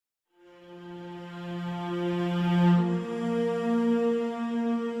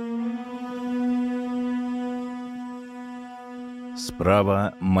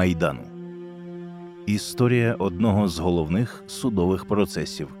Справа Майдану. Історія одного з головних судових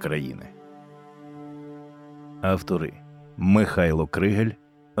процесів країни. Автори Михайло Кригель,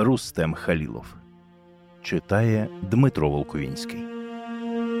 Рустем Халілов. Читає Дмитро Волковінський.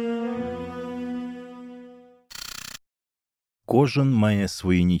 Кожен має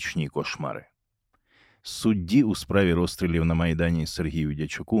свої нічні кошмари. Судді у справі розстрілів на Майдані Сергію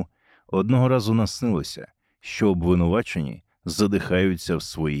Дячуку одного разу наснилося, що обвинувачені задихаються в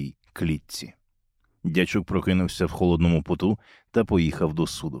своїй клітці. Дячук прокинувся в холодному поту та поїхав до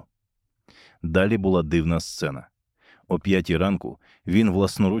суду. Далі була дивна сцена. О 5 ранку він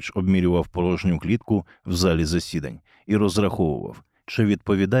власноруч обмірював порожню клітку в залі засідань і розраховував, чи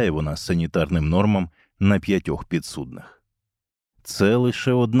відповідає вона санітарним нормам на 5 підсудних. Це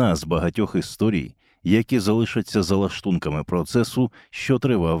лише одна з багатьох історій, які залишаться за лаштунками процесу, що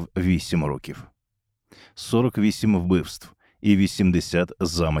тривав 8 років. 48 вбивств і 80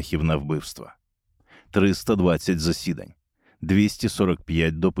 замахів на вбивства. 320 засідань,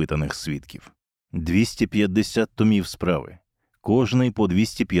 245 допитаних свідків, 250 томів справи, кожний по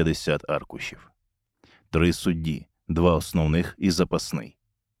 250 аркушів. 3 судді, 2 основних і запасний.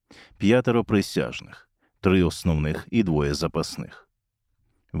 5 присяжних, 3 основних і 2 запасних.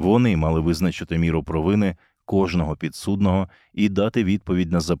 Вони мали визначити міру провини кожного підсудного і дати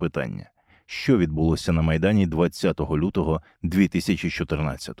відповідь на запитання, що відбулося на Майдані 20 лютого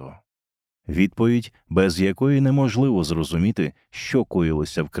 2014-го. Відповідь, без якої неможливо зрозуміти, що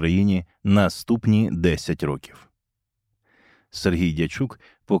коїлося в країні наступні 10 років. Сергій Дячук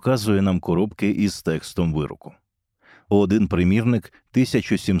показує нам коробки із текстом вироку. Один примірник –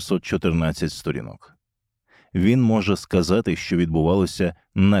 1714 сторінок. Він може сказати, що відбувалося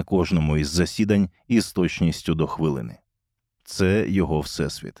на кожному із засідань із точністю до хвилини. Це його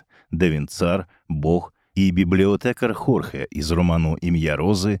всесвіт, де він цар, Бог і бібліотекар Хорхе із роману «Ім'я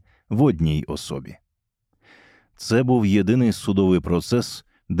Рози» в одній особі. Це був єдиний судовий процес,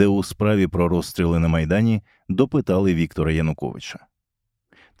 де у справі про розстріли на Майдані допитали Віктора Януковича.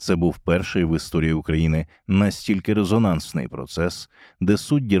 Це був перший в історії України настільки резонансний процес, де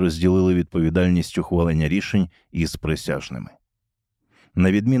судді розділили відповідальність ухвалення рішень із присяжними.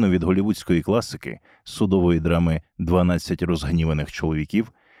 На відміну від голлівудської класики, судової драми «12 розгніваних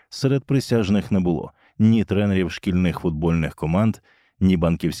чоловіків», серед присяжних не було ні тренерів шкільних футбольних команд, ні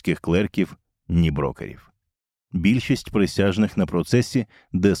банківських клерків, ні брокерів. Більшість присяжних на процесі,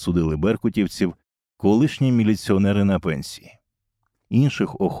 де судили беркутівців, колишні міліціонери на пенсії.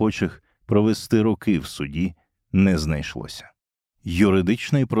 Інших охочих провести роки в суді не знайшлося.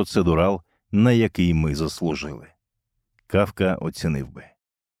 Юридичний процедурал, на який ми заслужили. Кафка оцінив би.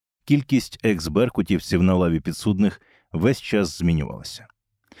 Кількість екс-беркутівців на лаві підсудних весь час змінювалася.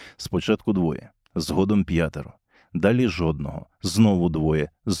 Спочатку 2, згодом 5, далі жодного, знову 2,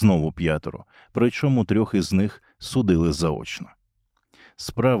 знову 5, причому 3 із них судили заочно.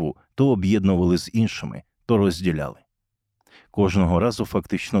 Справу то об'єднували з іншими, то розділяли. Кожного разу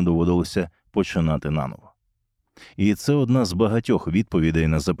фактично доводилося починати наново. І це одна з багатьох відповідей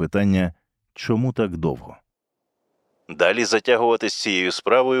на запитання «Чому так довго?». «Далі затягувати з цією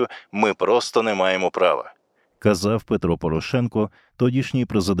справою ми просто не маємо права», казав Петро Порошенко, тодішній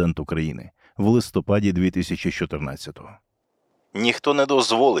президент України, в листопаді 2014-го. «Ніхто не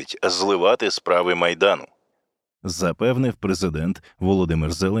дозволить зливати справи Майдану», запевнив президент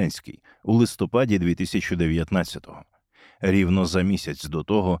Володимир Зеленський у листопаді 2019-го. Рівно за місяць до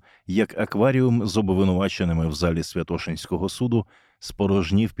того, як акваріум з обвинуваченими в залі Святошинського суду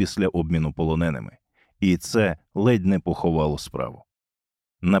спорожнів після обміну полоненими. І це ледь не поховало справу.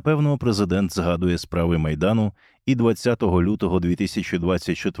 Напевно, президент згадує справи Майдану і 20 лютого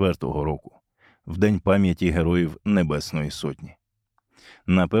 2024 року, в День пам'яті Героїв Небесної Сотні.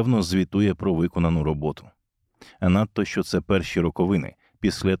 Напевно, звітує про виконану роботу. А надто, що це перші роковини,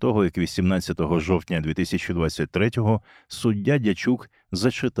 після того, як 18 жовтня 2023-го суддя Дячук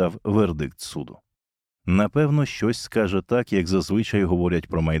зачитав вердикт суду. Напевно, щось скаже так, як зазвичай говорять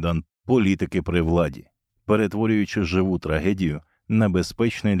про Майдан політики при владі, перетворюючи живу трагедію на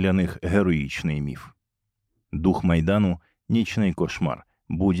безпечний для них героїчний міф. Дух Майдану – нічний кошмар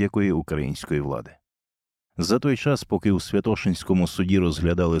будь-якої української влади. За той час, поки у Святошинському суді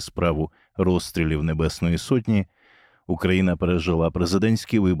розглядали справу розстрілів Небесної Сотні, Україна пережила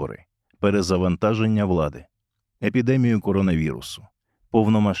президентські вибори, перезавантаження влади, епідемію коронавірусу,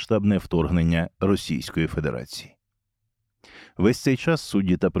 повномасштабне вторгнення Російської Федерації. Весь цей час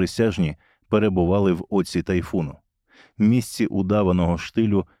судді та присяжні перебували в оці тайфуну, місці удаваного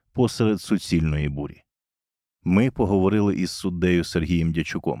штилю посеред суцільної бурі. Ми поговорили із суддею Сергієм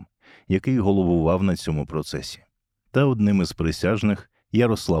Дячуком, який головував на цьому процесі. та одним із присяжних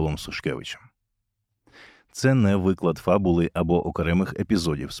Ярославом Сушкевичем. Це не виклад фабули або окремих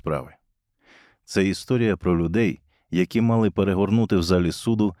епізодів справи. Це історія про людей, які мали перегорнути в залі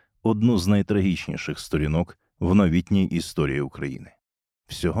суду одну з найтрагічніших сторінок в новітній історії України.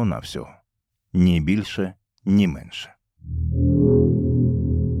 Всього-навсього. Ні більше, ні менше.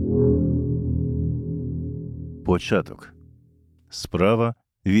 Початок. Справа,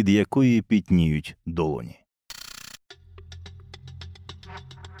 від якої пітніють долоні.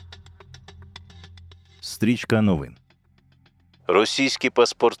 Стрічка новин. Російські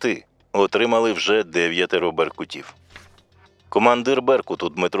паспорти отримали вже 9 беркутів. Командир Беркуту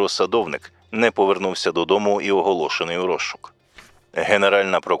Дмитро Садовник не повернувся додому і оголошений у розшук.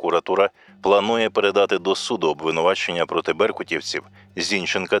 Генеральна прокуратура планує передати до суду обвинувачення проти беркутівців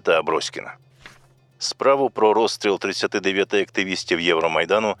Зінченка та Аброськіна. Справу про розстріл 39 активістів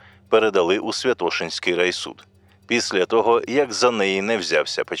Євромайдану передали у Святошинський райсуд, після того, як за неї не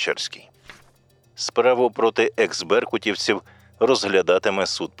взявся Печерський. Справу проти екс-беркутівців розглядатиме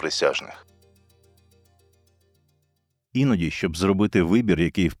суд присяжних. Іноді, щоб зробити вибір,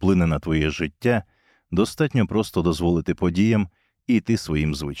 який вплине на твоє життя, достатньо просто дозволити подіям іти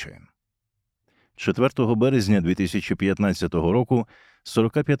своїм звичаєм. 4 березня 2015 року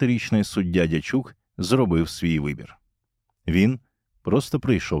 45-річний суддя Дячук зробив свій вибір. Він просто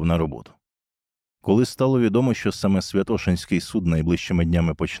прийшов на роботу. Коли стало відомо, що саме Святошинський суд найближчими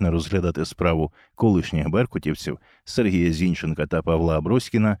днями почне розглядати справу колишніх беркутівців Сергія Зінченка та Павла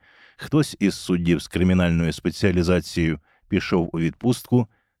Аброськіна, хтось із суддів з кримінальною спеціалізацією пішов у відпустку,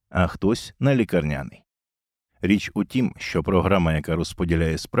 а хтось на лікарняний. Річ у тім, що програма, яка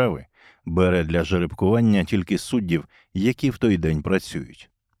розподіляє справи, бере для жеребкування тільки суддів, які в той день працюють.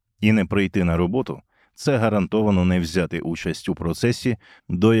 І не прийти на роботу – це гарантовано не взяти участь у процесі,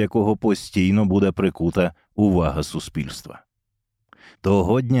 до якого постійно буде прикута увага суспільства.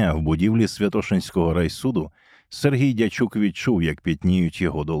 Того дня в будівлі Святошинського райсуду Сергій Дячук відчув, як пітніють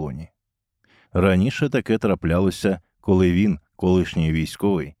його долоні. Раніше таке траплялося, коли він, колишній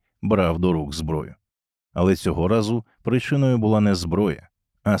військовий, брав до рук зброю. Але цього разу причиною була не зброя,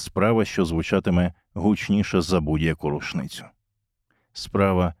 а справа, що звучатиме гучніше за будь-яку рушницю.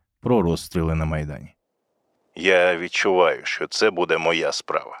 Справа про розстріли на Майдані. «Я відчуваю, що це буде моя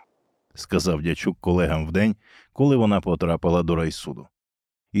справа», – сказав Дячук колегам вдень, коли вона потрапила до райсуду.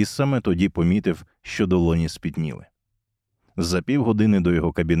 І саме тоді помітив, що долоні спітніли. За півгодини до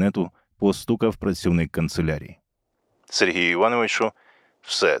його кабінету постукав працівник канцелярії. «Сергію Івановичу,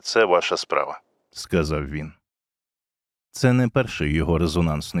 все, це ваша справа», – сказав він. Це не перший його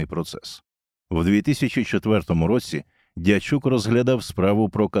резонансний процес. В 2004 році Дячук розглядав справу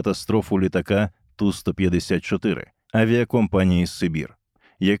про катастрофу літака Ту-154 авіакомпанії «Сибір»,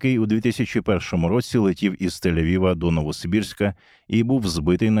 який у 2001 році летів із Тель-Авіва до Новосибірська і був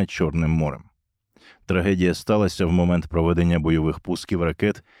збитий над Чорним морем. Трагедія сталася в момент проведення бойових пусків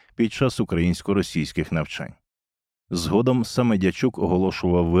ракет під час українсько-російських навчань. Згодом саме Дячук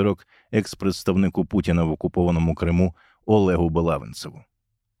оголошував вирок екс-представнику Путіна в окупованому Криму Олегу Белавинцеву.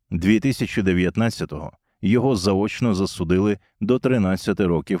 2019-го його заочно засудили до 13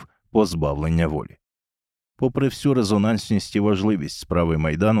 років позбавлення волі. Попри всю резонансність і важливість справи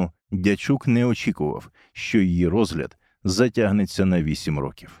Майдану, Дячук не очікував, що її розгляд затягнеться на 8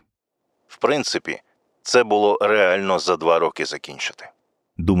 років. «В принципі, це було реально за 2 роки закінчити»,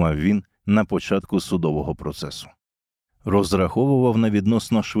 – думав він на початку судового процесу. Розраховував на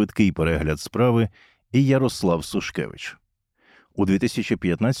відносно швидкий перегляд справи і Ярослав Сушкевич. У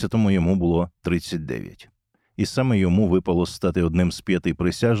 2015-му йому було 39. І саме йому випало стати одним з 5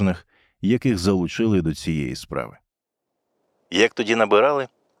 присяжних, яких залучили до цієї справи. Як тоді набирали?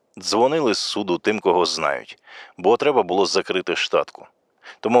 Дзвонили з суду тим, кого знають, бо треба було закрити штатку.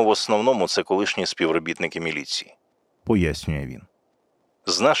 Тому в основному це колишні співробітники міліції, пояснює він.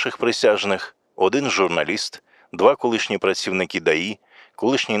 З наших присяжних 1 журналіст, 2 колишні працівники ДАІ,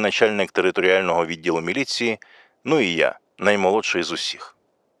 колишній начальник територіального відділу міліції, ну і я, наймолодший з усіх.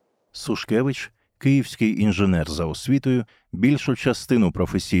 Сушкевич, київський інженер за освітою, більшу частину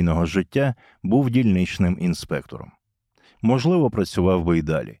професійного життя був дільничним інспектором. Можливо, працював би й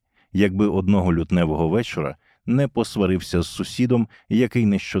далі, якби одного лютневого вечора не посварився з сусідом, який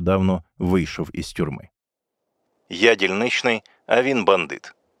нещодавно вийшов із тюрми. «Я дільничний, а він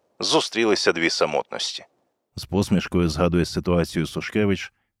бандит. Зустрілися 2 самотності», – з посмішкою згадує ситуацію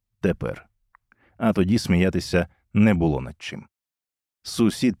Сушкевич тепер. А тоді сміятися не було над чим.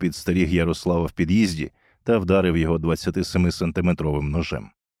 Сусід підстеріг Ярослава в під'їзді та вдарив його 27-сантиметровим ножем.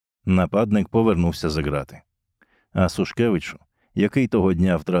 Нападник повернувся за ґрати. А Сушкевичу, який того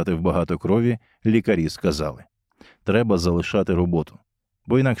дня втратив багато крові, лікарі сказали: треба залишати роботу,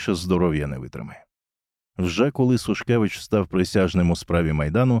 бо інакше здоров'я не витримає. Вже коли Сушкевич став присяжним у справі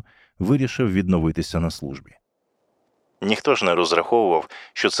Майдану, вирішив відновитися на службі. «Ніхто ж не розраховував,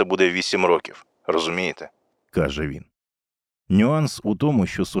 що це буде 8 років, розумієте?» – каже він. Нюанс у тому,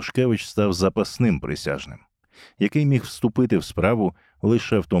 що Сушкевич став запасним присяжним, який міг вступити в справу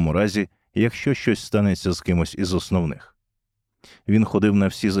лише в тому разі, якщо щось станеться з кимось із основних. Він ходив на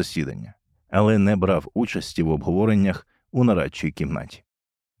всі засідання, але не брав участі в обговореннях у нарадчій кімнаті.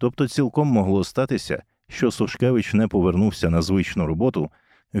 Тобто цілком могло статися, що Сушкевич не повернувся на звичну роботу,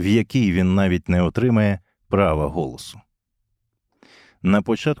 в якій він навіть не отримає права голосу. На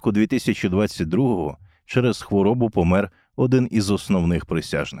початку 2022-го через хворобу помер один із основних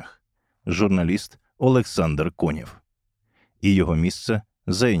присяжних – журналіст Олександр Конєв. І його місце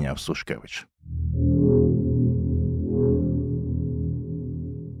зайняв Сушкевич.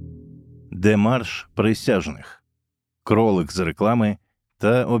 Демарш присяжних, кролик з реклами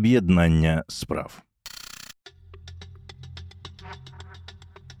та об'єднання справ.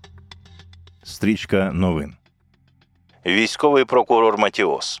 Стрічка новин. Військовий прокурор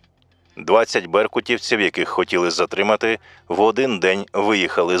Матіос. 20 беркутівців, яких хотіли затримати, в один день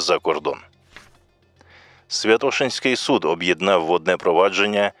виїхали за кордон. Святошинський суд об'єднав в одне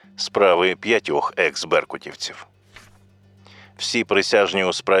провадження справи 5 екс-беркутівців. Всі присяжні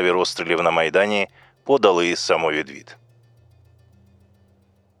у справі розстрілів на Майдані подали самовідвід.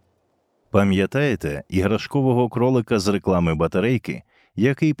 Пам'ятаєте іграшкового кролика з реклами батарейки,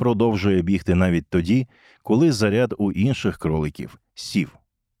 який продовжує бігти навіть тоді, коли заряд у інших кроликів сів?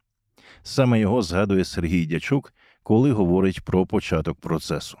 Саме його згадує Сергій Дячук, коли говорить про початок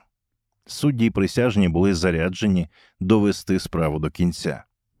процесу. Судді й присяжні були заряджені довести справу до кінця.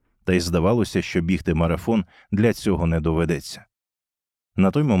 Та й здавалося, що бігти марафон для цього не доведеться.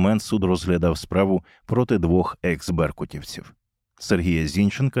 На той момент суд розглядав справу проти 2 екс-беркутівців – Сергія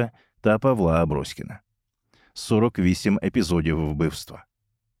Зінченка та Павла Аброськіна. 48 епізодів вбивства.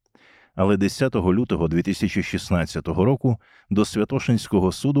 Але 10 лютого 2016 року до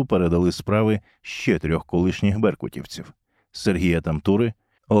Святошинського суду передали справи ще 3 колишніх беркутівців – Сергія Тамтури,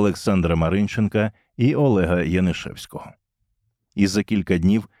 Олександра Маринченка і Олега Янишевського. І за кілька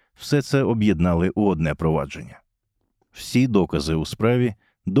днів все це об'єднали у одне провадження. Всі докази у справі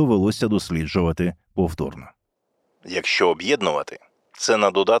довелося досліджувати повторно. Якщо об'єднувати, це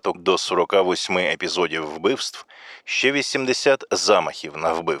на додаток до 48 епізодів вбивств ще 80 замахів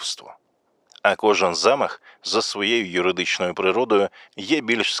на вбивство. А кожен замах за своєю юридичною природою є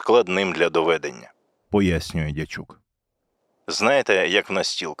більш складним для доведення, пояснює Дячук. Знаєте, як в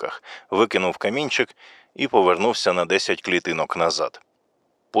настілках, викинув камінчик і повернувся на 10 клітинок назад.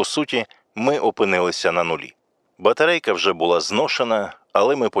 По суті, ми опинилися на нулі. Батарейка вже була зношена,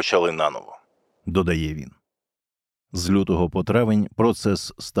 але ми почали наново, додає він. З лютого по травень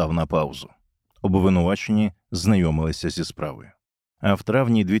процес став на паузу. Обвинувачені знайомилися зі справою. А в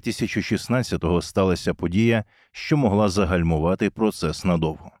травні 2016-го сталася подія, що могла загальмувати процес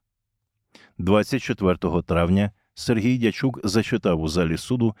надовго. 24 травня Сергій Дячук зачитав у залі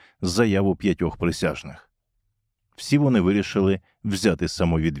суду заяву 5 присяжних. Всі вони вирішили взяти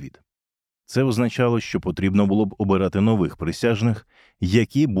самовідвід. Це означало, що потрібно було б обирати нових присяжних,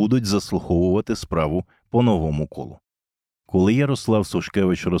 які будуть заслуховувати справу по новому колу. Коли Ярослав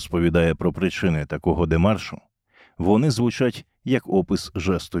Сушкевич розповідає про причини такого демаршу, вони звучать як опис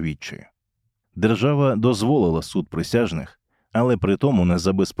жесту відчаю. Держава дозволила суд присяжних, але при тому не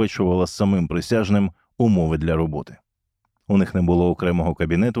забезпечувала самим присяжним умови для роботи. У них не було окремого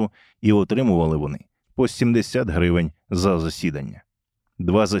кабінету, і отримували вони по 70 гривень за засідання.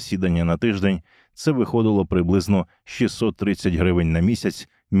 2 засідання на тиждень – це виходило приблизно 630 гривень на місяць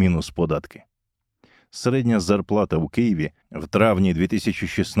мінус податки. Середня зарплата у Києві в травні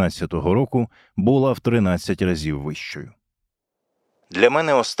 2016 року була в 13 разів вищою. Для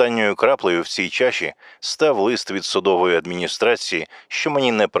мене останньою краплею в цій чаші став лист від судової адміністрації, що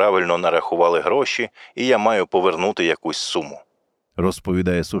мені неправильно нарахували гроші і я маю повернути якусь суму.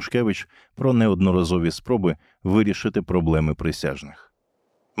 Розповідає Сушкевич про неодноразові спроби вирішити проблеми присяжних.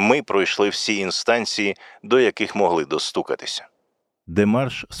 Ми пройшли всі інстанції, до яких могли достукатися.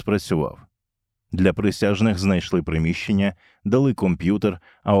 Демарш спрацював. Для присяжних знайшли приміщення, дали комп'ютер,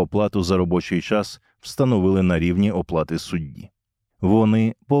 а оплату за робочий час встановили на рівні оплати судді.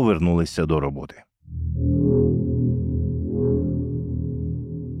 Вони повернулися до роботи.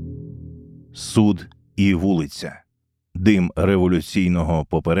 Суд і вулиця. Дим революційного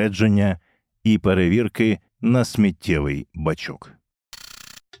попередження і перевірки на сміттєвий бачок.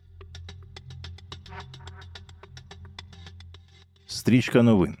 Стрічка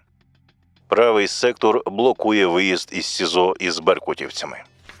новин. Правий сектор блокує виїзд із СІЗО із беркутівцями.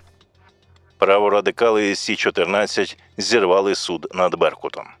 Праворадикали Сі-14 зірвали суд над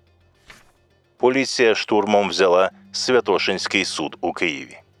Беркутом. Поліція штурмом взяла Святошинський суд у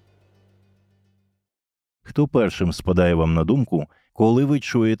Києві. Хто першим спадає вам на думку, коли ви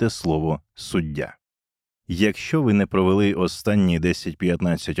чуєте слово «суддя»? Якщо ви не провели останні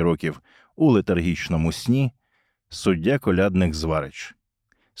 10-15 років у летаргічному сні, суддя-колядник Зварич,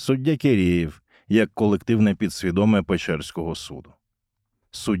 суддя Кирєєв як колективне підсвідоме Печерського суду,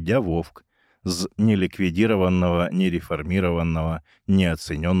 суддя Вовк з неліквідірованного, нереформірованного,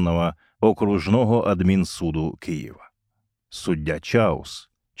 неоціненного окружного адмінсуду Києва, суддя Чаус,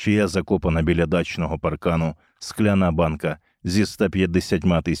 чия закопана біля дачного паркану скляна банка зі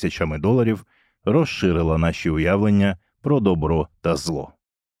 150 тисячами доларів розширила наші уявлення про добро та зло.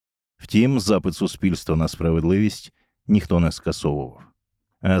 Втім, запит суспільства на справедливість ніхто не скасовував,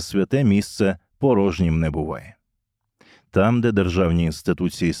 а святе місце порожнім не буває. Там, де державні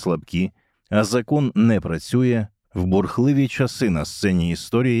інституції слабкі, а закон не працює, в бурхливі часи на сцені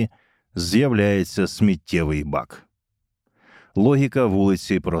історії з'являється сміттєвий бак. Логіка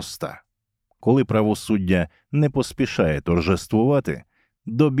вулиці проста. Коли правосуддя не поспішає торжествувати,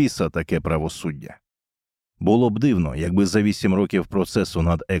 до біса таке правосуддя. Було б дивно, якби за 8 років процесу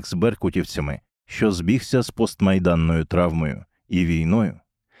над екс-беркутівцями, що збігся з постмайданною травмою і війною,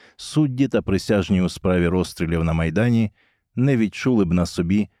 судді та присяжні у справі розстрілів на Майдані не відчули б на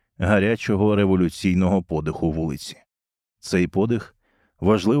собі гарячого революційного подиху вулиці. Цей подих –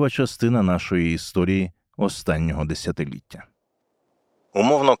 важлива частина нашої історії останнього десятиліття.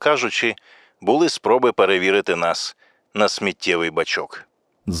 Умовно кажучи, були спроби перевірити нас на сміттєвий бачок,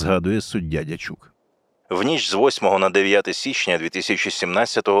 згадує суддя Дячук. В ніч з 8 на 9 січня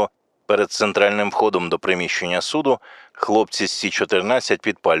 2017-го перед центральним входом до приміщення суду хлопці з Сі-14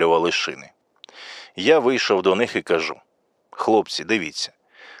 підпалювали шини. Я вийшов до них і кажу: «Хлопці, дивіться,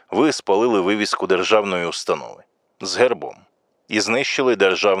 ви спалили вивіску державної установи з гербом і знищили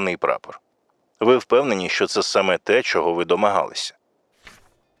державний прапор. Ви впевнені, що це саме те, чого ви домагалися?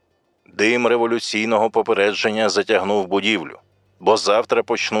 Дим революційного попередження затягнув будівлю, бо завтра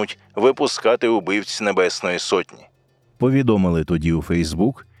почнуть випускати убивць Небесної Сотні», повідомили тоді у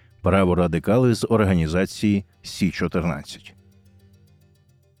Фейсбук праворадикали з організації Сі-14.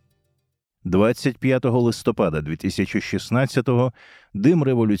 25 листопада 2016-го дим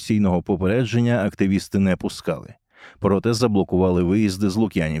революційного попередження активісти не пускали, проте заблокували виїзди з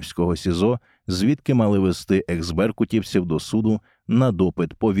Лук'янівського СІЗО, звідки мали вести екс-беркутівців до суду на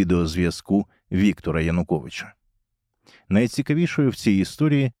допит по відеозв'язку Віктора Януковича. Найцікавішою в цій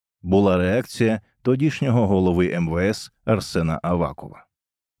історії була реакція тодішнього голови МВС Арсена Авакова.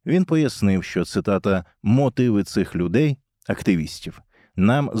 Він пояснив, що, цитата, «мотиви цих людей, активістів,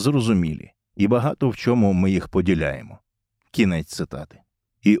 нам зрозумілі, і багато в чому ми їх поділяємо». Кінець цитати.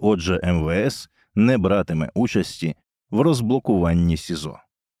 І отже, МВС не братиме участі в розблокуванні СІЗО.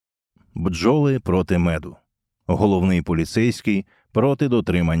 Бджоли проти меду. Головний поліцейський проти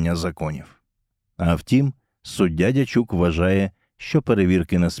дотримання законів. А втім, суддя Дячук вважає, що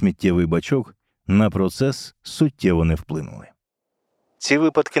перевірки на сміттєвий бачок на процес суттєво не вплинули. Ці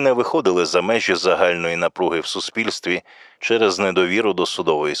випадки не виходили за межі загальної напруги в суспільстві через недовіру до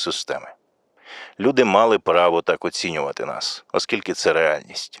судової системи. Люди мали право так оцінювати нас, оскільки це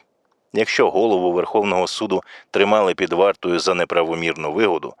реальність. Якщо голову Верховного суду тримали під вартою за неправомірну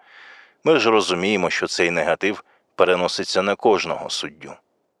вигоду, ми ж розуміємо, що цей негатив переноситься на кожного суддю.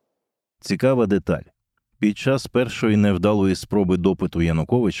 Цікава деталь. Під час першої невдалої спроби допиту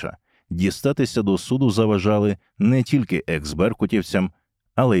Януковича дістатися до суду заважали не тільки екс-беркутівцям,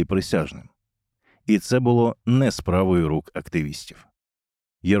 але й присяжним. І це було не справою рук активістів.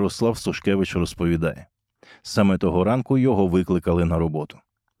 Ярослав Сушкевич розповідає, саме того ранку його викликали на роботу.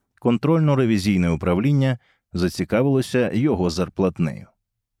 Контрольно-ревізійне управління зацікавилося його зарплатнею.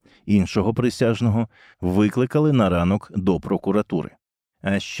 Іншого присяжного викликали на ранок до прокуратури.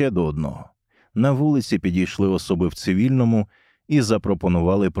 А ще до одного. На вулиці підійшли особи в цивільному і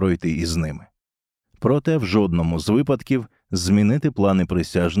запропонували пройти із ними. Проте в жодному з випадків змінити плани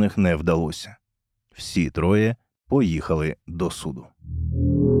присяжних не вдалося. Всі троє поїхали до суду.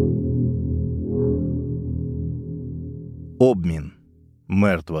 Обмін.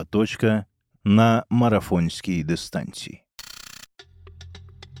 Мертва точка на марафонській дистанції.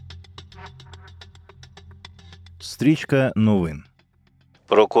 Стрічка новин.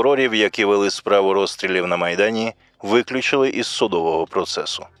 Прокурорів, які вели справу розстрілів на Майдані, виключили із судового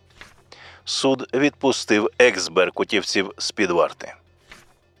процесу. Суд відпустив екс-беркутівців з-під варти.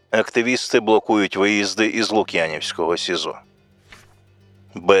 Активісти блокують виїзди із Лук'янівського СІЗО.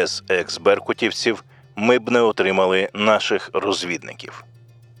 Без екс-беркутівців ми б не отримали наших розвідників.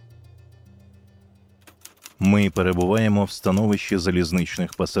 Ми перебуваємо в становищі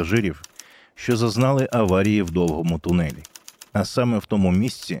залізничних пасажирів, що зазнали аварії в довгому тунелі. А саме в тому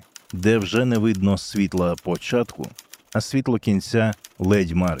місці, де вже не видно світла початку, а світло кінця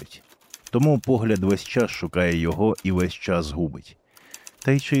ледь марить. Тому погляд весь час шукає його і весь час губить.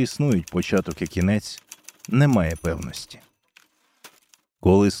 Та й чи існують початок і кінець, немає певності.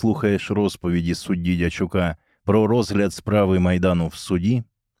 Коли слухаєш розповіді судді Дячука про розгляд справи Майдану в суді,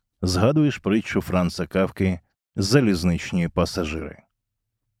 згадуєш притчу Франца Кафки «Залізничні пасажири».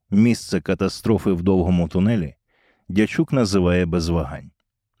 Місце катастрофи в довгому тунелі Дячук називає без вагань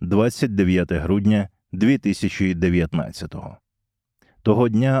 – 29 грудня 2019-го. Того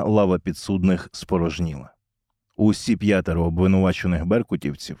дня лава підсудних спорожніла. Усі 5 обвинувачених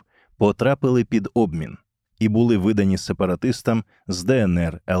беркутівців потрапили під обмін і були видані сепаратистам з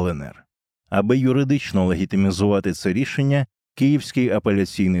ДНР, ЛНР. Аби юридично легітимізувати це рішення, Київський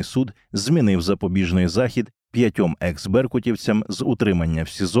апеляційний суд змінив запобіжний захід 5 екс-беркутівцям з утримання в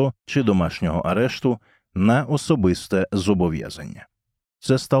СІЗО чи домашнього арешту на особисте зобов'язання.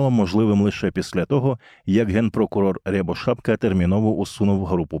 Це стало можливим лише після того, як генпрокурор Рябошапка терміново усунув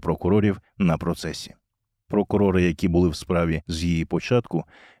групу прокурорів на процесі. Прокурори, які були в справі з її початку,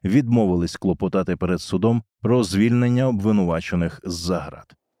 відмовились клопотати перед судом про звільнення обвинувачених з-за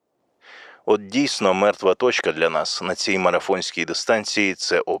ґрат. От дійсно мертва точка для нас на цій марафонській дистанції –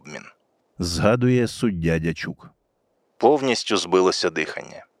 це обмін. Згадує суддя Дячук. Повністю збилося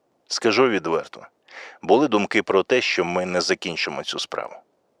дихання. Скажу відверто. Були думки про те, що ми не закінчимо цю справу.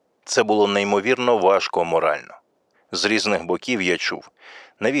 Це було неймовірно важко морально. З різних боків я чув,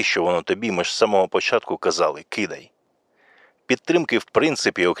 навіщо воно тобі, ми ж з самого початку казали «кидай». Підтримки в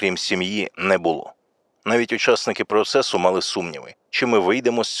принципі, окрім сім'ї, не було. Навіть учасники процесу мали сумніви, чи ми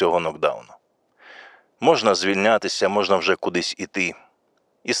вийдемо з цього нокдауну. Можна звільнятися, можна вже кудись іти.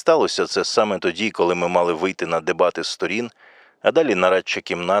 І сталося це саме тоді, коли ми мали вийти на дебати сторін, а далі нарадча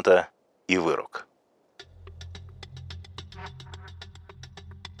кімната і вирок.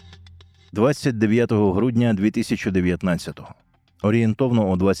 29 грудня 2019-го. Орієнтовно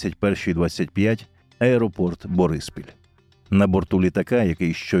о 21:25 аеропорт Бориспіль. На борту літака,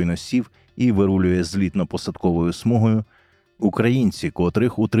 який щойно сів і вирулює злітно-посадковою смугою, українці,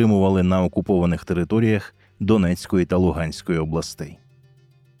 котрих утримували на окупованих територіях Донецької та Луганської областей.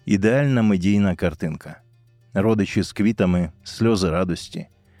 Ідеальна медійна картинка. Родичі з квітами, сльози радості,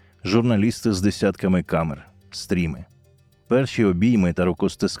 журналісти з десятками камер, стріми. Перші обійми та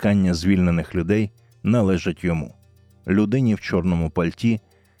рукостискання звільнених людей належать йому – людині в чорному пальті,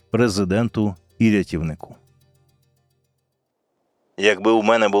 президенту і рятівнику. Якби у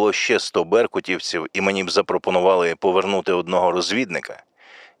мене було ще 100 беркутівців і мені б запропонували повернути одного розвідника,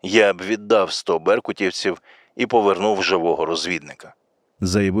 я б віддав 100 беркутівців і повернув живого розвідника,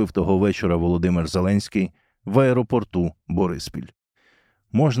 заявив того вечора Володимир Зеленський в аеропорту Бориспіль.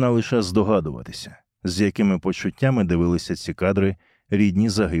 Можна лише здогадуватися, з якими почуттями дивилися ці кадри рідні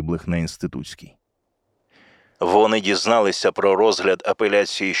загиблих на Інститутській. Вони дізналися про розгляд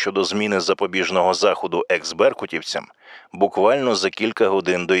апеляції щодо зміни запобіжного заходу екс-беркутівцям буквально за кілька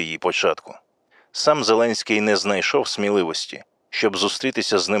годин до її початку. Сам Зеленський не знайшов сміливості, щоб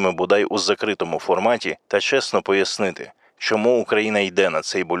зустрітися з ними бодай у закритому форматі та чесно пояснити, чому Україна йде на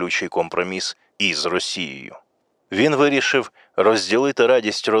цей болючий компроміс із Росією. Він вирішив розділити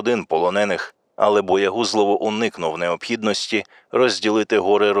радість родин полонених, але боягузливо уникнув необхідності розділити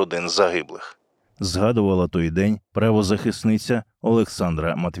горе родин загиблих. Згадувала той день правозахисниця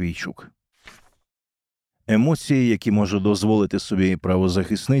Олександра Матвійчук. Емоції, які може дозволити собі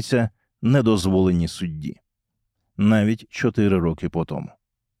правозахисниця, не дозволені судді. Навіть 4 роки по тому.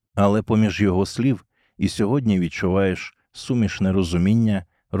 Але поміж його слів і сьогодні відчуваєш суміш нерозуміння,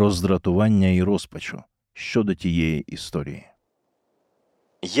 роздратування і розпачу щодо тієї історії.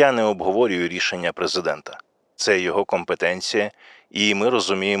 Я не обговорюю рішення президента. Це його компетенція, і ми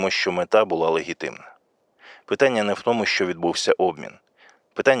розуміємо, що мета була легітимна. Питання не в тому, що відбувся обмін.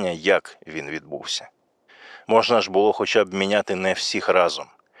 Питання, як він відбувся. Можна ж було хоча б міняти не всіх разом,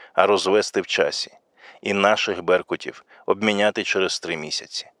 а розвести в часі. І наших беркутів обміняти через 3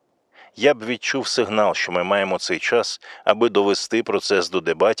 місяці. Я б відчув сигнал, що ми маємо цей час, аби довести процес до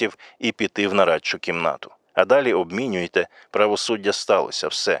дебатів і піти в нарадчу кімнату. А далі обмінюйте, правосуддя сталося,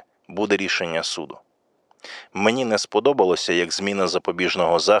 все, буде рішення суду. Мені не сподобалося, як зміна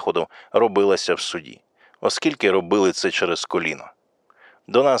запобіжного заходу робилася в суді, оскільки робили це через коліно.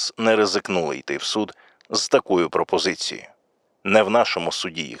 До нас не ризикнули йти в суд з такою пропозицією. Не в нашому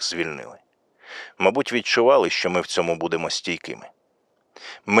суді їх звільнили. Мабуть, відчували, що ми в цьому будемо стійкими.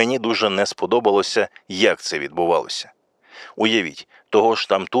 Мені дуже не сподобалося, як це відбувалося. Уявіть, того ж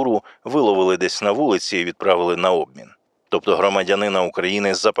там Туру виловили десь на вулиці і відправили на обмін. Тобто громадянина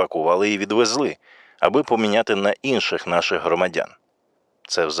України запакували і відвезли, аби поміняти на інших наших громадян.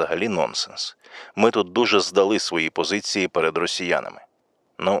 Це взагалі нонсенс. Ми тут дуже здали свої позиції перед росіянами.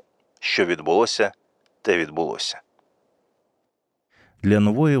 Ну, що відбулося, те відбулося. Для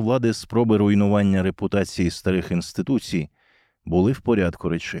нової влади спроби руйнування репутації старих інституцій були в порядку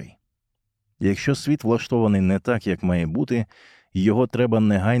речей. Якщо світ влаштований не так, як має бути, його треба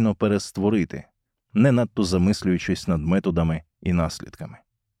негайно перестворити, не надто замислюючись над методами і наслідками.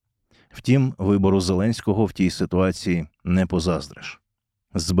 Втім, вибору Зеленського в тій ситуації не позаздриш.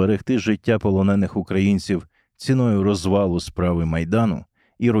 Зберегти життя полонених українців ціною розвалу справи Майдану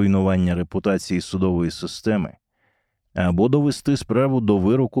і руйнування репутації судової системи, або довести справу до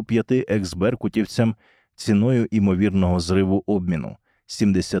вироку 5 екс-беркутівцям ціною імовірного зриву обміну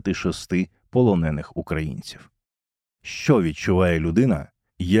 76 полонених українців. Що відчуває людина,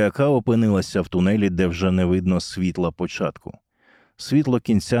 яка опинилася в тунелі, де вже не видно світла початку? Світло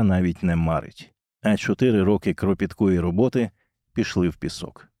кінця навіть не марить, а 4 роки кропіткої роботи пішли в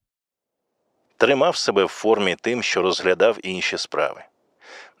пісок. Тримав себе в формі тим, що розглядав інші справи.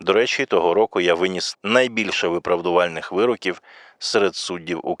 До речі, того року я виніс найбільше виправдувальних вироків серед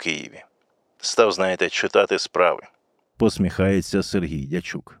суддів у Києві. Став, читати справи. Посміхається Сергій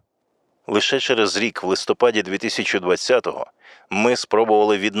Дячук. Лише через рік, в листопаді 2020-го, ми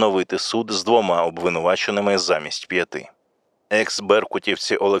спробували відновити суд з 2 обвинуваченими замість 5.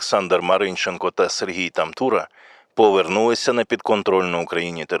 Екс-беркутівці Олександр Маринченко та Сергій Тамтура повернулися на підконтрольну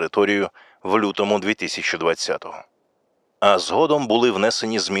Україні територію в лютому 2020-го. А згодом були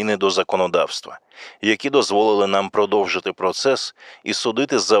внесені зміни до законодавства, які дозволили нам продовжити процес і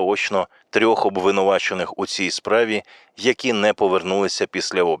судити заочно 3 обвинувачених у цій справі, які не повернулися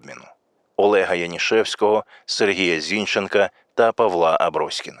після обміну – Олега Янішевського, Сергія Зінченка та Павла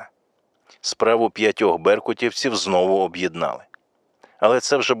Аброськіна. Справу 5 беркутівців знову об'єднали. Але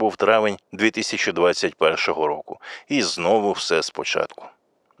це вже був травень 2021 року, і знову все спочатку.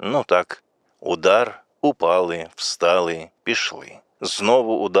 Ну так, удар, упали, встали, пішли.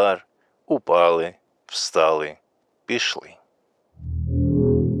 Знову удар, упали, встали, пішли.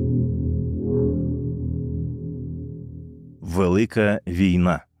 Велика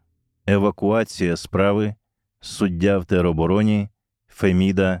війна. Евакуація справи, суддя в теробороні,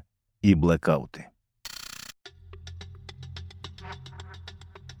 Феміда і блекаути.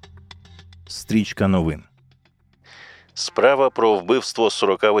 Стрічка новин. Справа про вбивство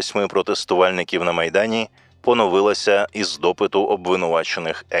 48 протестувальників на Майдані поновилася із допиту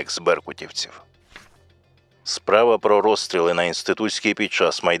обвинувачених екс-беркутівців. Справа про розстріли на Інститутській під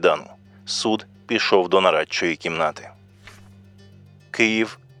час Майдану. Суд пішов до нарадчої кімнати.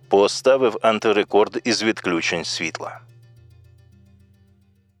 Київ поставив антирекорд із відключень світла.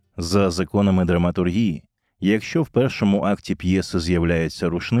 За законами драматургії, якщо в першому акті п'єси з'являється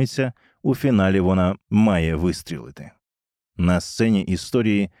рушниця, у фіналі вона має вистрілити. На сцені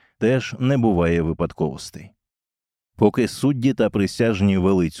історії теж не буває випадковостей. Поки судді та присяжні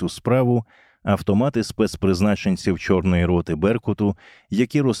вели цю справу, автомати спецпризначенців Чорної роти Беркуту,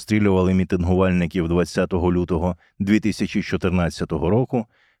 які розстрілювали мітингувальників 20 лютого 2014 року,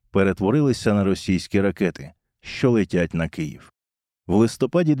 перетворилися на російські ракети, що летять на Київ. В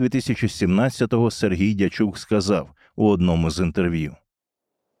листопаді 2017-го Сергій Дячук сказав у одному з інтерв'ю: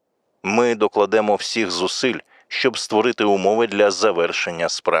 «Ми докладемо всіх зусиль, щоб створити умови для завершення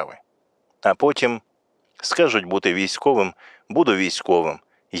справи. А потім скажуть бути військовим, буду військовим,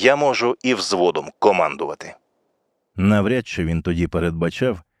 я можу і взводом командувати». Навряд чи він тоді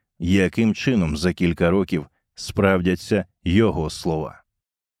передбачав, яким чином за кілька років справдяться його слова.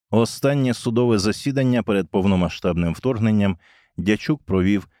 Останнє судове засідання перед повномасштабним вторгненням Дячук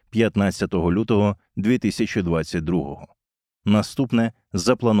провів 15 лютого 2022-го. Наступне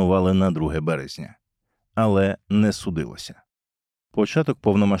запланували на 2 березня. Але не судилося. Початок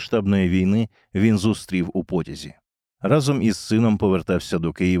повномасштабної війни він зустрів у потязі. Разом із сином повертався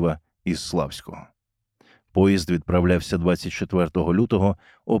до Києва із Славського. Поїзд відправлявся 24 лютого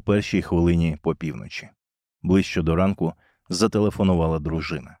о 1-й хвилині по півночі. Ближче до ранку зателефонувала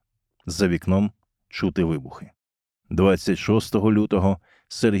дружина. За вікном чути вибухи. 26 лютого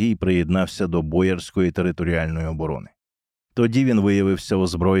Сергій приєднався до Боярської територіальної оборони. Тоді він виявився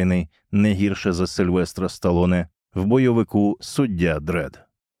озброєний не гірше за Сильвестра Сталоне в бойовику «Суддя Дред».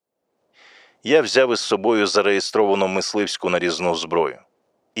 Я взяв із собою зареєстровану мисливську нарізну зброю.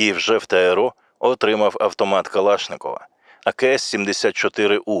 І вже в ТРО отримав автомат Калашникова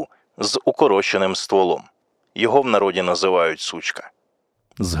АКС-74У з укороченим стволом. Його в народі називають «Сучка».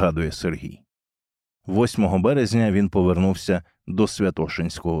 згадує Сергій. 8 березня він повернувся до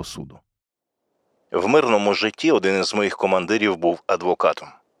Святошинського суду. В мирному житті один із моїх командирів був адвокатом.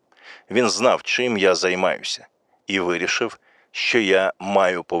 Він знав, чим я займаюся, і вирішив, що я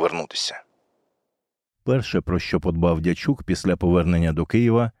маю повернутися. Перше, про що подбав Дячук після повернення до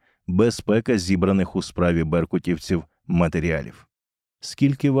Києва – безпека зібраних у справі беркутівців матеріалів.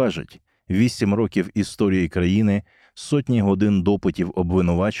 Скільки важить 8 років історії країни, сотні годин допитів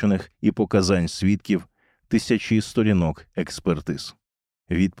обвинувачених і показань свідків, тисячі сторінок експертиз?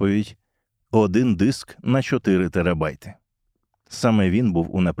 Відповідь – 1 диск на 4 терабайти. Саме він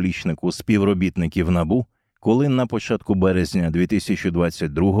був у наплічнику співробітників НАБУ, коли на початку березня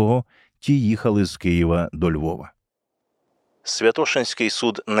 2022-го ті їхали з Києва до Львова. Святошинський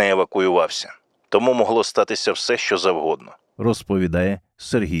суд не евакуювався, тому могло статися все, що завгодно, розповідає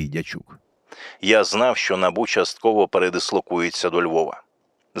Сергій Дячук. Я знав, що НАБУ частково передислокується до Львова.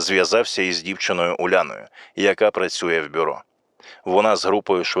 Зв'язався із дівчиною Уляною, яка працює в бюро. Вона з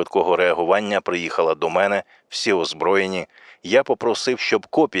групою швидкого реагування приїхала до мене, всі озброєні. Я попросив, щоб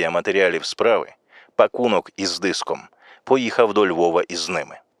копія матеріалів справи, пакунок із диском, поїхав до Львова із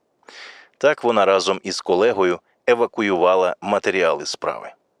ними. Так вона разом із колегою евакуювала матеріали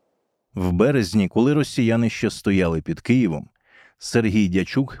справи. В березні, коли росіяни ще стояли під Києвом, Сергій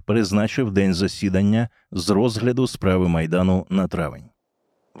Дячук призначив день засідання з розгляду справи Майдану на травень.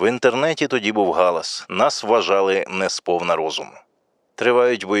 В інтернеті тоді був галас, нас вважали не сповна розуму.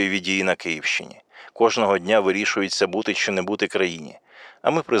 Тривають бойові дії на Київщині. Кожного дня вирішується бути чи не бути країні,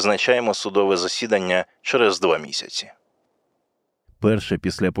 а ми призначаємо судове засідання через 2 місяці. Перше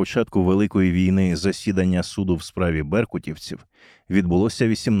після початку Великої війни засідання суду в справі беркутівців відбулося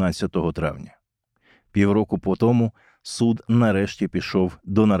 18 травня. Півроку по тому суд нарешті пішов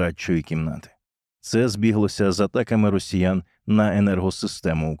до нарадчої кімнати. Це збіглося з атаками росіян на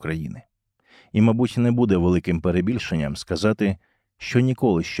енергосистему України. І, мабуть, не буде великим перебільшенням сказати, що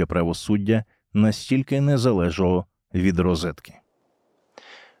ніколи ще правосуддя настільки не залежало від розетки.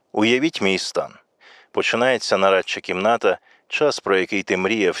 Уявіть мій стан. Починається нарадча кімната, час, про який ти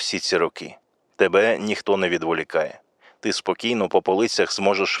мріяв всі ці роки. Тебе ніхто не відволікає. Ти спокійно по полицях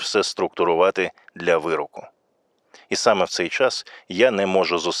зможеш все структурувати для вироку. І саме в цей час я не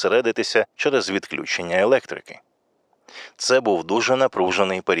можу зосередитися через відключення електрики. Це був дуже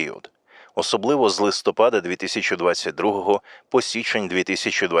напружений період. Особливо з листопада 2022 по січень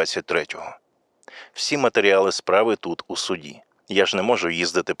 2023. Всі матеріали справи тут, у суді. Я ж не можу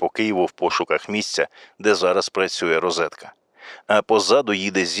їздити по Києву в пошуках місця, де зараз працює розетка. А позаду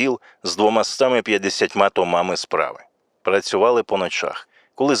їде ЗІЛ з 250 томами справи. Працювали по ночах,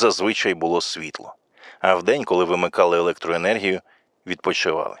 коли зазвичай було світло. А вдень, коли вимикали електроенергію,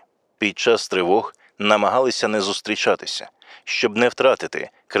 відпочивали. Під час тривог намагалися не зустрічатися, щоб не втратити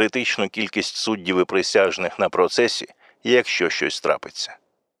критичну кількість суддів і присяжних на процесі, якщо щось трапиться.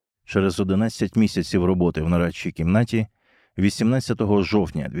 Через 11 роботи в нарадчій кімнаті 18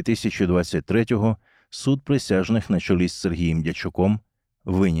 жовтня 2023-го суд присяжних на чолі з Сергієм Дячуком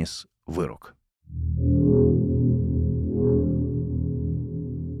виніс вирок.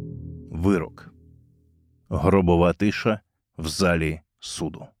 Вирок. Гробова тиша в залі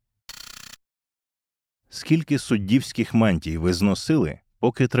суду. Скільки суддівських мантій ви зносили,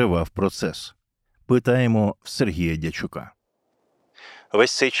 поки тривав процес? Питаємо в Сергія Дячука.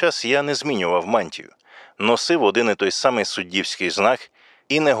 Весь цей час я не змінював мантію. Носив один і той самий суддівський знак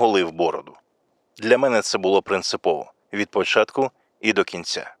і не голив бороду. Для мене це було принципово – від початку і до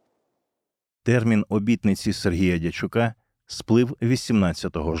кінця. Термін обітниці Сергія Дячука сплив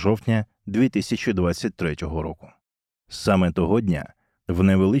 18 жовтня 2023 року. Саме того дня в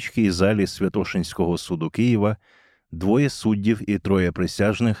невеличкій залі Святошинського суду Києва 2 суддів і 3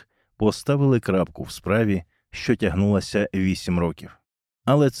 присяжних поставили крапку в справі, що тягнулася 8 років.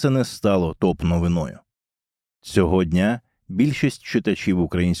 Але це не стало топ-новиною. Цього дня більшість читачів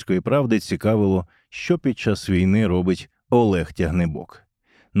 «Української правди» цікавило, що під час війни робить Олег Тягнебок.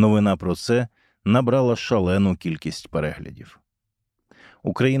 Новина про це набрала шалену кількість переглядів.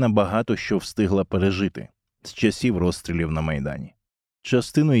 Україна багато що встигла пережити з часів розстрілів на Майдані.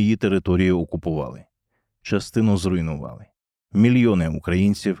 Частину її території окупували, частину зруйнували. Мільйони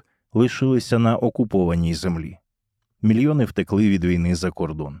українців лишилися на окупованій землі. Мільйони втекли від війни за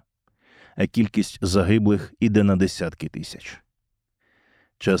кордон. А кількість загиблих іде на десятки тисяч.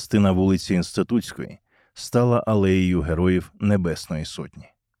 Частина вулиці Інститутської стала алеєю героїв Небесної Сотні.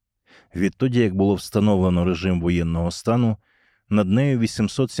 Відтоді, як було встановлено режим воєнного стану, над нею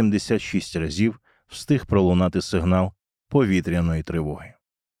 876 разів встиг пролунати сигнал повітряної тривоги.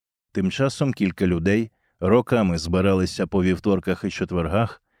 Тим часом кілька людей роками збиралися по вівторках і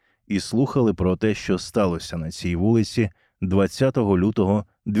четвергах і слухали про те, що сталося на цій вулиці 20 лютого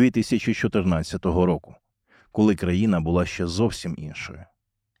 2014 року, коли країна була ще зовсім іншою.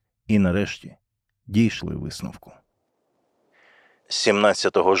 І нарешті дійшли висновку.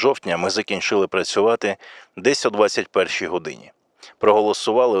 17 жовтня ми закінчили працювати десь о 21 годині.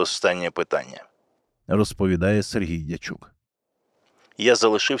 Проголосували останнє питання. Розповідає Сергій Дячук. Я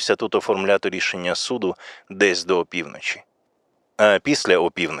залишився тут оформляти рішення суду десь до опівночі. А після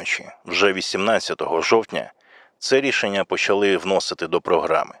опівночі, вже 18 жовтня, це рішення почали вносити до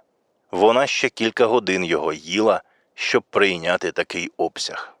програми. Вона ще кілька годин його їла, щоб прийняти такий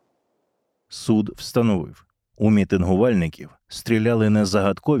обсяг. Суд встановив, у мітингувальників стріляли не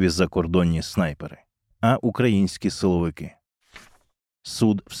загадкові закордонні снайпери, а українські силовики.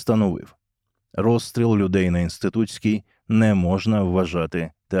 Суд встановив, розстріл людей на Інститутській не можна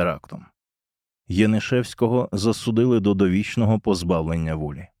вважати терактом. Янишевського засудили до довічного позбавлення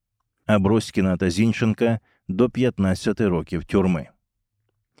волі, а Броськіна та Зінченка – до 15 років тюрми.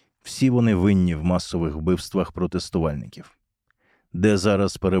 Всі вони винні в масових вбивствах протестувальників. Де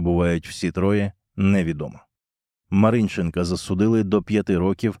зараз перебувають всі троє – невідомо. Маринченка засудили до 5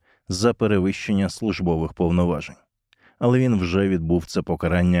 років за перевищення службових повноважень, але він вже відбув це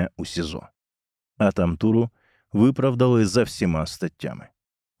покарання у СІЗО. А Тамтуру виправдали за всіма статтями.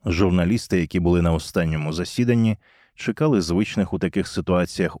 Журналісти, які були на останньому засіданні, чекали звичних у таких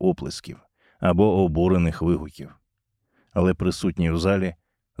ситуаціях оплесків або обурених вигуків. Але присутні в залі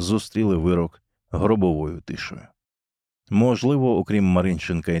зустріли вирок гробовою тишею. Можливо, окрім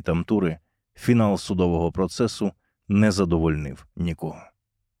Маринченка і Тамтури, фінал судового процесу не задовольнив нікого.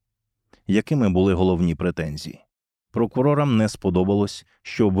 Якими були головні претензії? Прокурорам не сподобалось,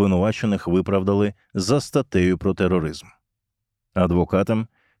 що обвинувачених виправдали за статтею про тероризм. Адвокатам,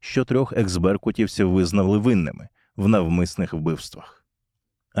 що 3 екс-беркутівців визнали винними в навмисних вбивствах.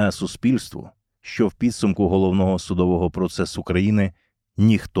 А суспільству, що в підсумку головного судового процесу країни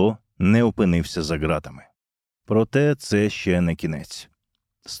ніхто не опинився за ґратами. Проте це ще не кінець.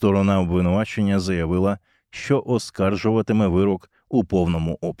 Сторона обвинувачення заявила, що оскаржуватиме вирок у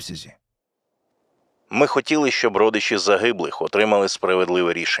повному обсязі. Ми хотіли, щоб родичі загиблих отримали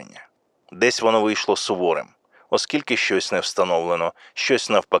справедливе рішення. Десь воно вийшло суворим, оскільки щось не встановлено, щось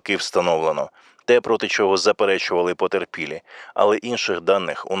навпаки встановлено, те, проти чого заперечували потерпілі, але інших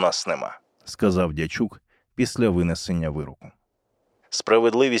даних у нас нема, сказав Дячук після винесення вироку.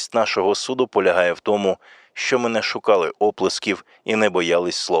 Справедливість нашого суду полягає в тому, що ми не шукали оплесків і не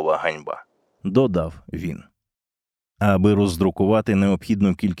боялись слова «ганьба», додав він. Аби роздрукувати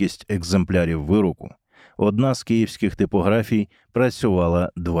необхідну кількість екземплярів вироку, одна з київських типографій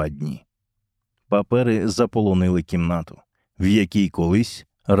працювала 2 дні. Папери заполонили кімнату, в якій колись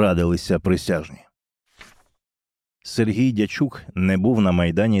радилися присяжні. Сергій Дячук не був на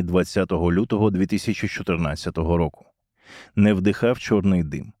Майдані 20 лютого 2014 року. Не вдихав чорний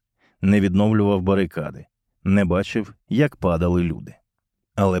дим, не відновлював барикади, не бачив, як падали люди.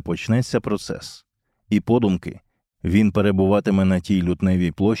 Але почнеться процес. І подумки він перебуватиме на тій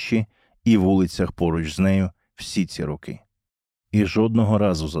лютневій площі і вулицях поруч з нею всі ці роки. І жодного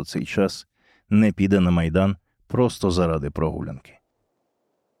разу за цей час не піде на Майдан просто заради прогулянки.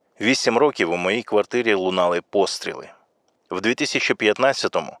 8 років у моїй квартирі лунали постріли. В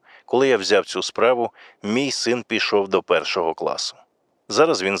 2015-му, коли я взяв цю справу, мій син пішов до 1 класу.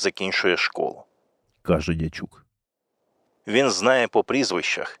 Зараз він закінчує школу, каже Дячук. Він знає по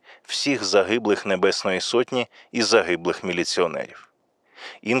прізвищах всіх загиблих Небесної Сотні і загиблих міліціонерів.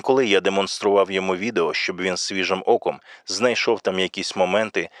 Інколи я демонстрував йому відео, щоб він свіжим оком знайшов там якісь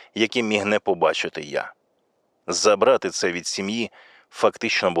моменти, які міг не побачити я. Забрати це від сім'ї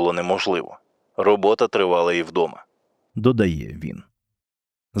фактично було неможливо. Робота тривала і вдома, додає він.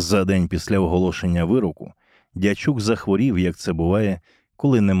 За день після оголошення вироку Дячук захворів, як це буває,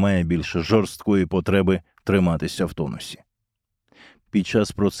 коли немає більше жорсткої потреби триматися в тонусі. Під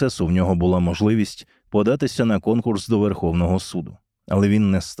час процесу в нього була можливість податися на конкурс до Верховного суду, але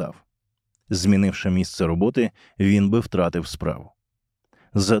він не став. Змінивши місце роботи, він би втратив справу.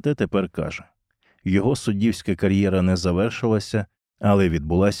 Зате тепер каже, його суддівська кар'єра не завершилася, але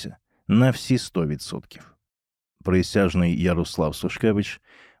відбулася на всі 100%. Присяжний Ярослав Сушкевич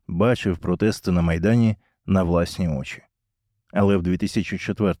бачив протести на Майдані на власні очі. Але в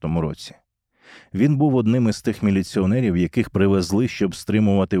 2004 році він був одним із тих міліціонерів, яких привезли, щоб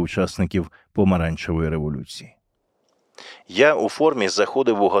стримувати учасників помаранчевої революції. Я у формі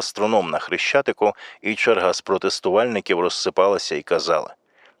заходив у гастроном на Хрещатику, і черга з протестувальників розсипалася і казала: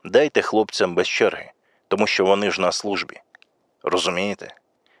 «Дайте хлопцям без черги, тому що вони ж на службі». Розумієте?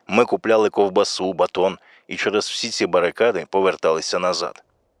 Ми купляли ковбасу, батон і через всі ці барикади поверталися назад,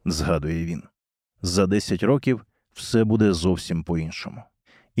 згадує він. За 10 років все буде зовсім по-іншому.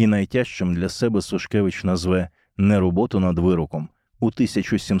 І найтяжчим для себе Сушкевич назве не роботу над вироком у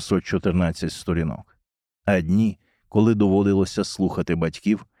 1714 сторінок, а дні, коли доводилося слухати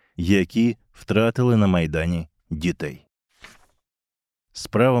батьків, які втратили на Майдані дітей.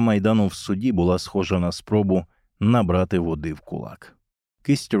 Справа Майдану в суді була схожа на спробу набрати води в кулак.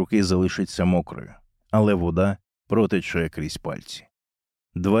 Кисть руки залишиться мокрою, але вода протече крізь пальці.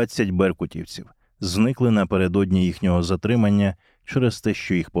 20 беркутівців зникли напередодні їхнього затримання через те,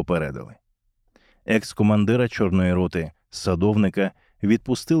 що їх попередили. Екс-командира Чорної роти Садовника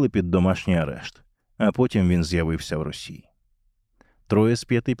відпустили під домашній арешт, а потім він з'явився в Росії. 3 з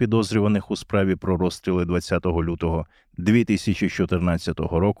 5 підозрюваних у справі про розстріли 20 лютого 2014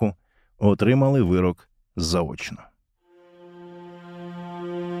 року отримали вирок заочно.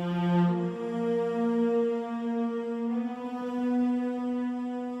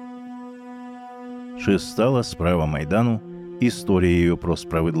 Чи стала справа Майдану історією про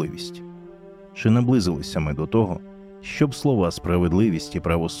справедливість? Чи наблизилися ми до того, щоб слова «справедливість» і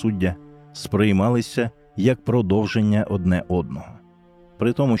 «правосуддя» сприймалися як продовження одне одного?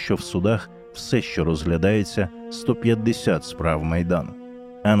 При тому, що в судах все, що розглядається, 150 справ Майдану,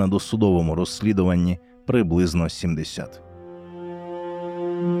 а на досудовому розслідуванні приблизно 70.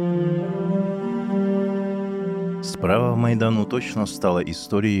 Справа Майдану точно стала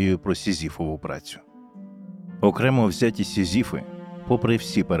історією про Сізіфову працю. Окремо взяті Сізіфи, попри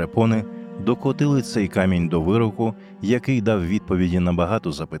всі перепони, докотили цей камінь до вироку, який дав відповіді на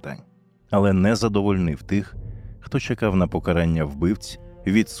багато запитань, але не задовольнив тих, хто чекав на покарання вбивць,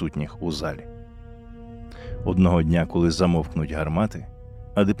 відсутніх у залі. Одного дня, коли замовкнуть гармати,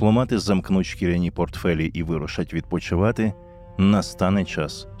 а дипломати замкнуть шкіряні портфелі і вирушать відпочивати, настане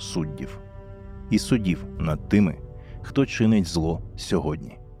час суддів. І судів над тими, хто чинить зло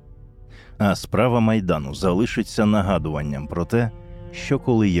сьогодні. А справа Майдану залишиться нагадуванням про те, що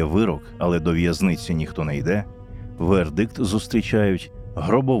коли є вирок, але до в'язниці ніхто не йде, вердикт зустрічають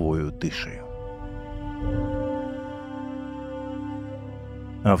гробовою тишею.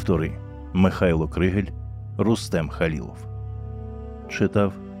 Автори Михайло Кригель, Рустем Халілов.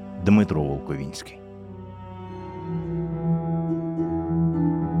 Читав Дмитро Волковінський.